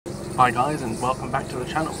Hi guys, and welcome back to the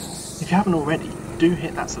channel. If you haven't already, do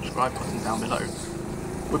hit that subscribe button down below.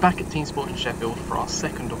 We're back at TeamSport Sheffield for our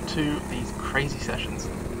second of two of these crazy sessions.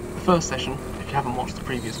 The first session, if you haven't watched the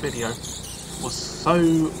previous video, was so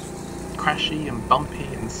crashy and bumpy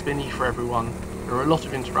and spinny for everyone. There were a lot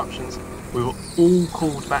of interruptions. We were all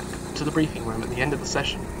called back to the briefing room at the end of the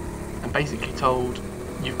session and basically told,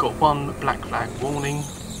 you've got one black flag warning,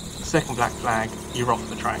 second black flag, you're off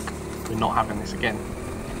the track. We're not having this again.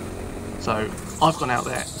 So I've gone out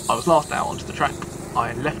there, I was last out onto the track,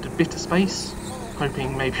 I left a bit of space,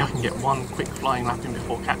 hoping maybe I can get one quick flying lap in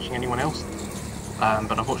before catching anyone else,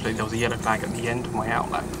 but unfortunately there was a yellow flag at the end of my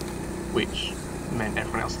out lap, which meant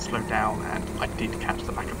everyone else had slowed down and I did catch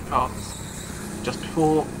the back of the car just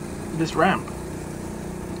before this ramp.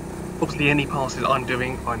 Obviously any passes I'm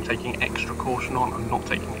doing, I'm taking extra caution on, I'm not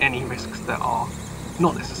taking any risks that are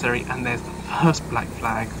not necessary, and there's the first black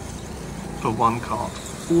flag for one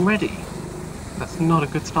kart already. That's not a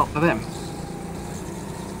good start for them.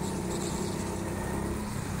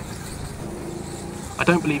 I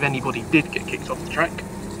don't believe anybody did get kicked off the track,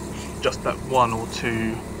 just that one or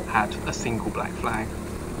two had a single black flag.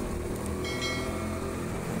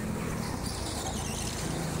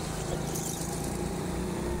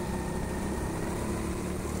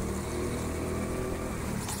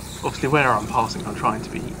 Obviously where I'm passing I'm trying to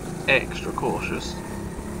be extra cautious.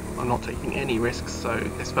 I'm not taking any risks, so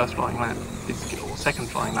this first flying lap, or second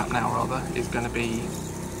flying lap now rather, is going to be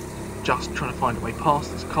just trying to find a way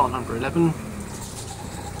past this car number 11.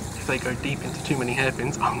 If they go deep into too many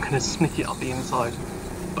hairpins, I'm going to sneak it up the inside,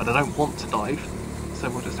 but I don't want to dive,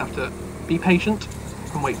 so we'll just have to be patient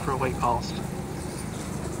and wait for a way past.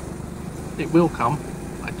 It will come,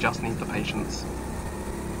 I just need the patience.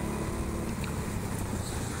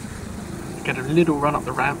 I get a little run up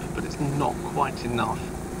the ramp, but it's not quite enough.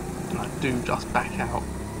 And I do just back out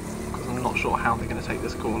because I'm not sure how they're going to take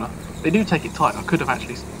this corner. They do take it tight. I could have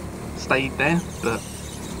actually stayed there, but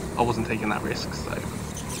I wasn't taking that risk, so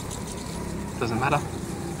doesn't matter.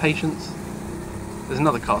 Patience. There's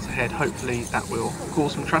another kart ahead. Hopefully that will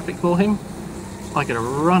cause some traffic for him. I get a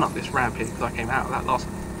run up this ramp here because I came out of that last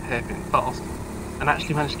hairpin fast and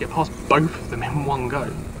actually managed to get past both of them in one go.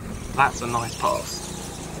 That's a nice pass.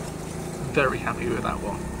 Very happy with that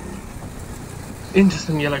one. Into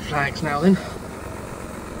some yellow flags now then.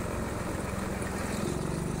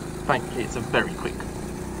 Thankfully it's a very quick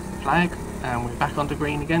flag and we're back onto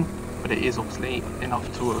green again, but it is obviously enough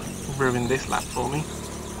to have ruined this lap for me,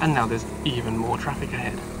 and now there's even more traffic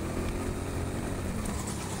ahead.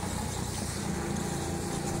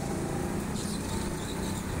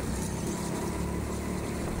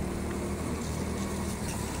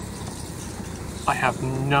 I have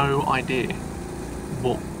no idea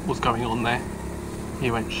what was going on there. He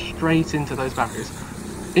went straight into those barriers.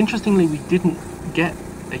 Interestingly, we didn't get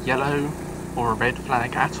a yellow or a red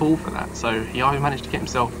flag at all for that, so he either managed to get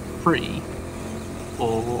himself free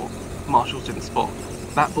or marshals didn't spot.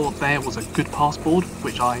 That board there was a good pass board,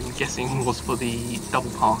 which I'm guessing was for the double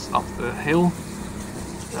pass up the hill,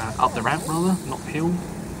 up the ramp rather, not hill,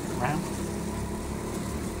 the ramp.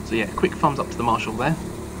 So yeah, quick thumbs up to the marshal there.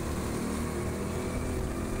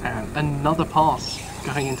 And another pass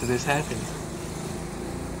going into this hairpin.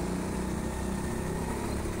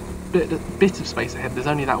 Bit of space ahead, there's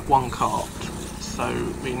only that one kart, so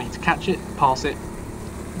we need to catch it, pass it,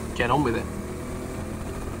 get on with it.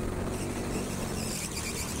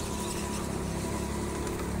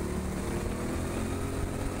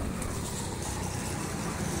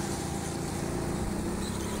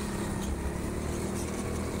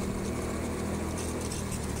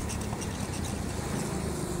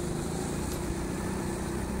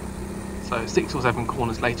 So 6 or 7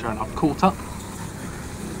 corners later and I've caught up.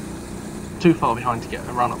 Too far behind to get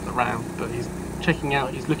a run up the ramp, but he's checking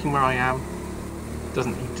out, he's looking where I am.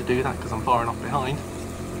 Doesn't need to do that because I'm far enough behind.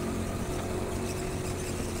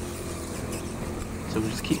 So we'll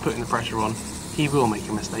just keep putting the pressure on. He will make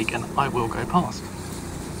a mistake and I will go past.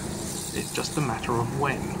 It's just a matter of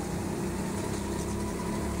when.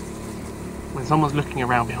 When someone's looking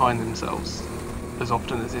around behind themselves, as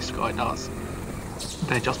often as this guy does,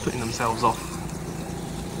 they're just putting themselves off.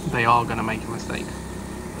 They are going to make a mistake.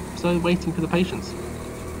 So waiting for the patience.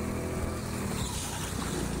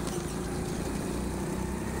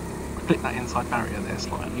 I clipped that inside barrier there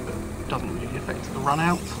slightly, but it doesn't really affect the run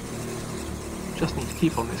out. Just need to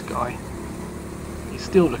keep on this guy. He's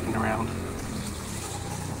still looking around.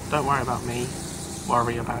 Don't worry about me,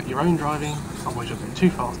 worry about your own driving, otherwise you'll go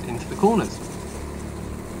too fast into the corners.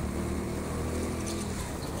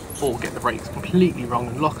 Or get the brakes completely wrong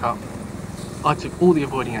and lock up. I took all the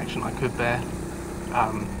avoiding action I could there.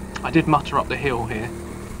 I did mutter up the hill here,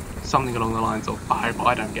 something along the lines of, I hope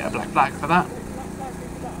I don't get a black flag for that.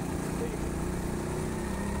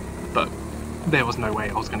 But there was no way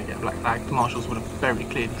I was going to get a black flag. The marshals would have very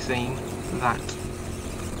clearly seen that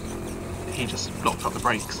he just blocked up the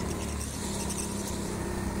brakes.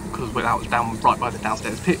 Because that was down right by the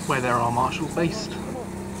downstairs pit where there are marshals based.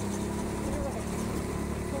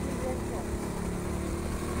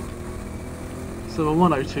 So a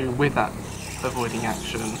 102 with that avoiding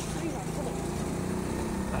action,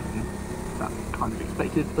 that kind of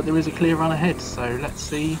expected, but there is a clear run ahead, so let's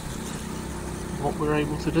see what we're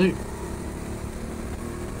able to do.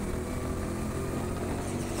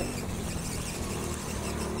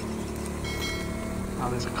 Now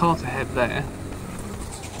there's a cart ahead there,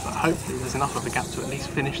 but hopefully there's enough of a gap to at least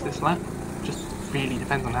finish this lap. Just really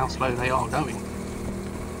depends on how slow they are going.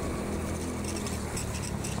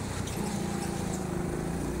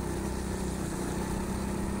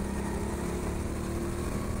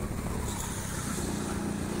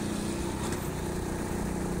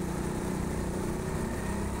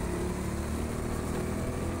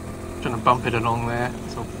 Trying to bump it along there,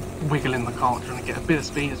 sort of wiggling the cart, trying to get a bit of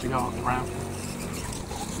speed as we go up the ramp.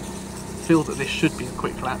 Feel that this should be a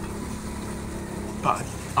quick lap, but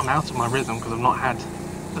I'm out of my rhythm because I've not had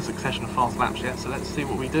a succession of fast laps yet, so let's see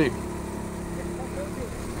what we do.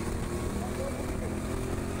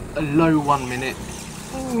 A low 1 minute,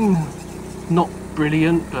 not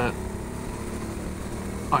brilliant, but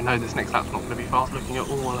I know this next lap's not going to be fast. Looking at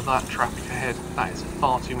all of that traffic ahead, that is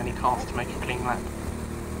far too many cars to make a clean lap.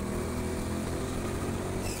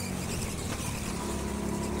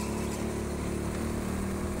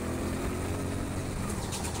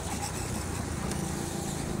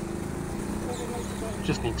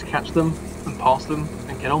 Just need to catch them and pass them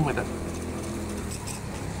and get on with it.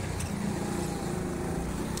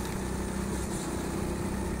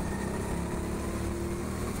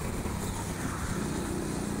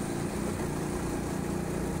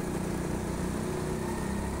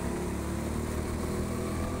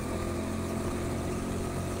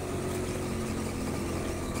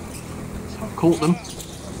 So I've caught them.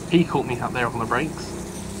 He caught me out there on the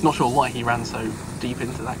brakes. Not sure why he ran so deep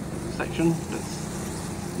into that section.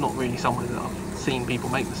 Not really somewhere that I've seen people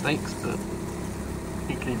make mistakes, but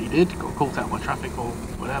he clearly did. Got caught out by traffic or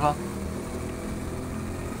whatever.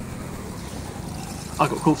 I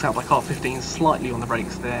got caught out by car 15 slightly on the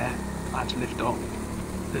brakes there. I had to lift off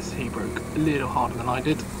as he broke a little harder than I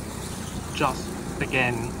did. Just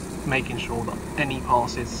again making sure that any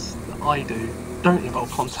passes that I do don't involve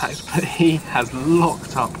contact, but he has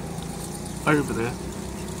locked up over the...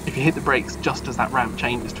 If you hit the brakes just as that ramp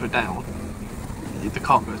changes to a down, if the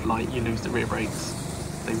car goes light, you lose the rear brakes.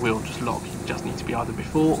 They will just lock. You just need to be either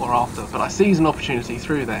before or after. But I seized an opportunity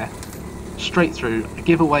through there, straight through, a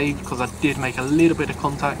giveaway because I did make a little bit of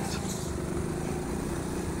contact.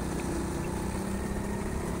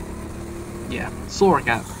 Yeah, saw a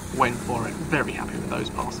gap, went for it. Very happy with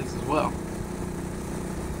those passes as well.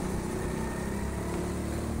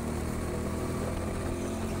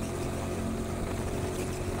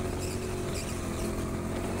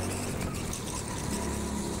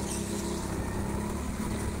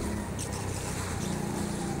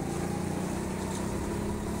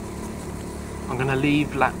 I'm going to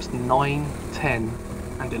leave laps 9, 10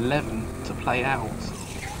 and 11 to play out.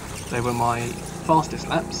 They were my fastest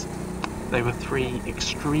laps. They were 3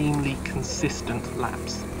 extremely consistent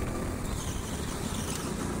laps.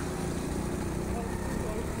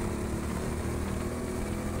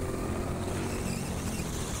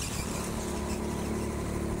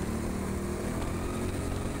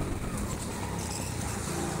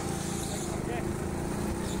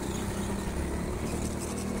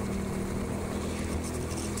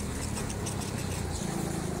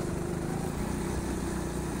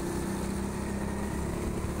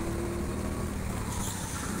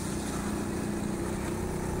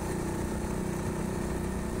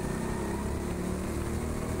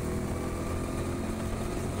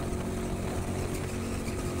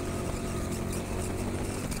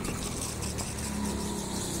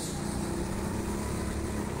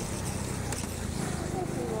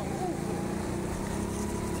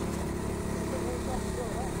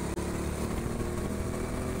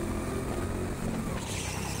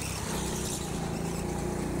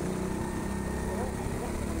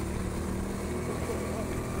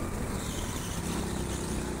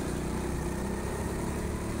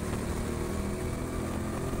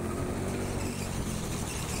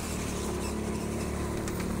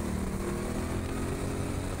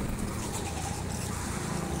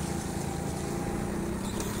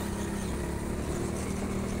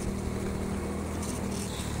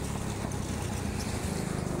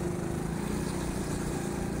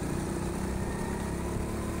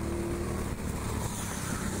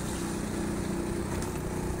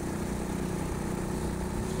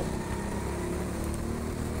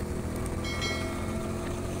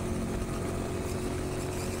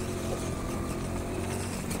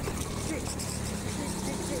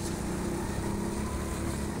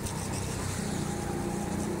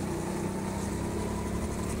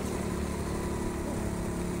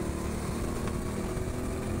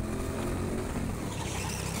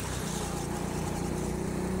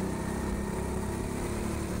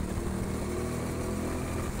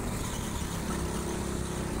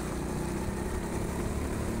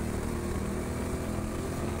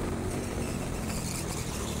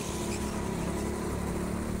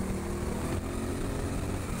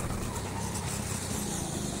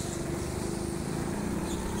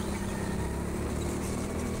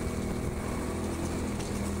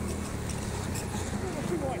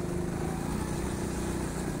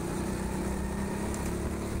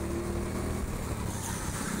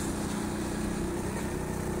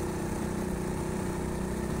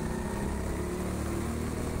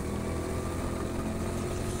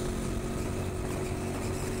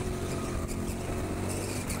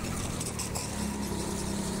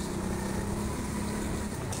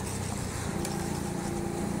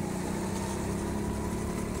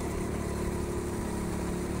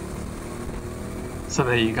 So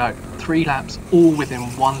there you go, 3 laps all within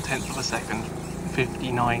 1/10 of a second,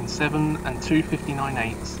 59.7 and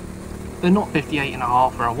 2:59.8. They're not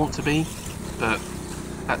 58.5 where I want to be, but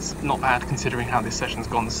that's not bad considering how this session's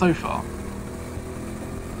gone so far.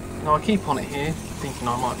 Now I keep on it here, thinking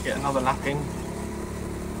I might get another lap in,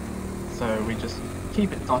 so we just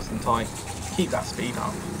keep it nice and tight, keep that speed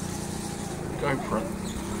up, go for a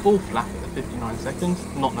 4th lap at the 59 seconds,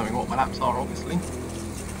 not knowing what my laps are obviously.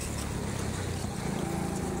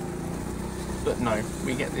 But no,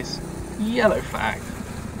 we get this yellow flag.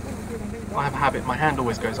 I have a habit, my hand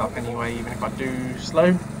always goes up anyway, even if I do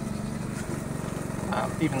slow.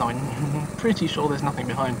 Even though I'm pretty sure there's nothing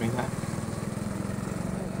behind me there.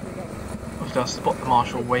 Obviously I spot the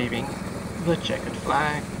marshal waving the checkered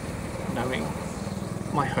flag, knowing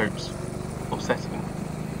my hopes of setting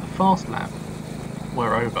a fast lap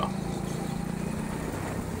were over.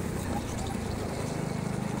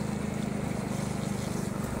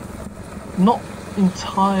 Not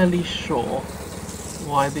entirely sure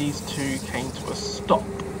why these two came to a stop.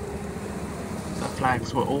 The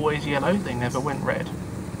flags were always yellow, they never went red.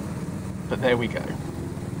 But there we go.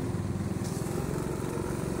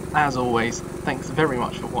 As always, thanks very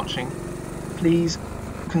much for watching. Please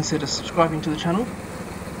consider subscribing to the channel.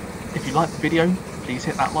 If you like the video, please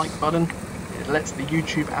hit that like button. It lets the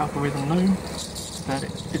YouTube algorithm know that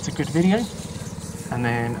it's a good video. And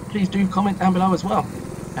then please do comment down below as well.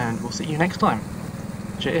 And we'll see you next time.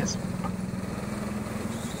 Cheers.